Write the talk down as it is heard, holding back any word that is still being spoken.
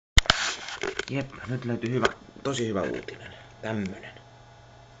Jep, nyt löytyy hyvä, tosi hyvä uutinen. Tämmönen.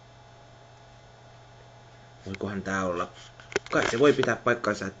 Voikohan tää olla? Kai se voi pitää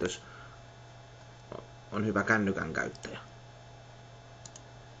paikkansa, että jos on hyvä kännykän käyttäjä.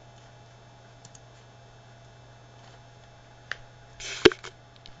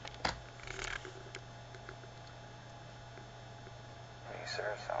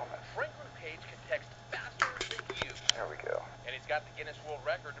 There we go. And he's got the Guinness World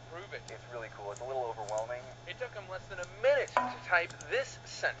Record to prove it. It's really cool. It's a little overwhelming. It took him less than a minute to type this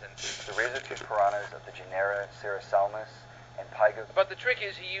sentence. The razor-toothed piranhas of the genera Ceresalmus and Pyga. But the trick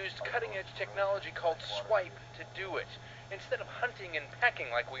is he used cutting-edge technology called swipe to do it. Instead of hunting and pecking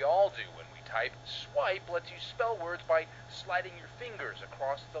like we all do when we type, swipe lets you spell words by sliding your fingers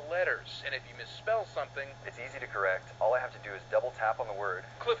across the letters. And if you misspell something, it's easy to correct. All I have to do is double tap on the word.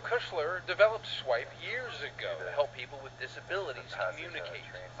 Cliff Kushler developed swipe years ago to help people with disabilities communicate.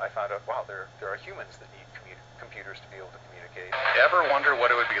 I found out, wow, there are humans that need computers to be able to communicate. Ever wonder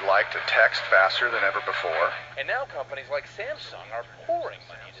what it would be like to text faster than ever before? And now companies like Samsung are pouring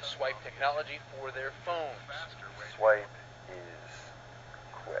money into swipe technology for their phones. Swipe is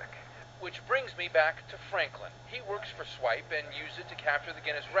quick. Which brings me back to Franklin. He works for Swipe and used it to capture the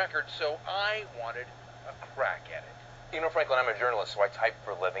Guinness record, so I wanted a crack at it. You know, Franklin, I'm a journalist, so I type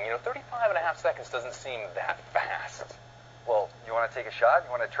for a living. You know, 35.5 seconds doesn't seem that fast. Well, you want to take a shot? You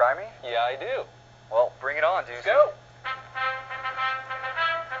want to try me? Yeah, I do. Well, bring it on, dude. Let's go.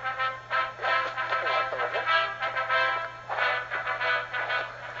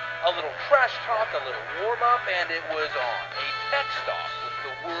 A little trash talk, a little warm-up, and it was on. A text-off with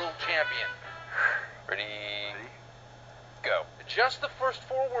the world champion. Ready? Go. Just the first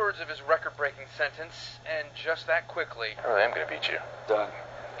 4 words of his record-breaking sentence, and just that quickly, I really am going to beat you. Done.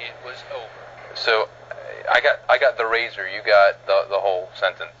 it was over. So, I got the razor, you got the whole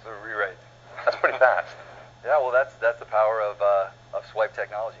sentence. The rewrite. That's pretty fast. Yeah, well, that's the power of swipe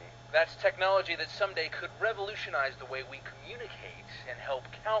technology. That's technology that someday could revolutionize the way we communicate and help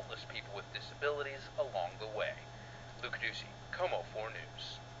countless people with disabilities along the way. Luke Ducey, Como 4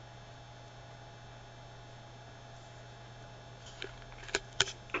 News.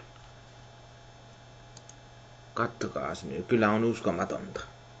 Kattokaas nyt, kyllä on uskomatonta.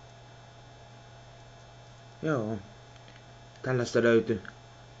 Joo. Tällaista löytyi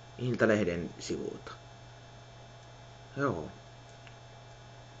Iltalehden sivulta. Joo.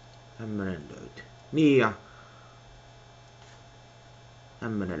 Tämmönen löytyi. Niin ja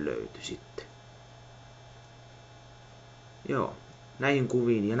tämmönen löytyi sitten. Joo. Näihin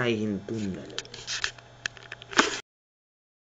kuviin ja näihin tunnelmiin.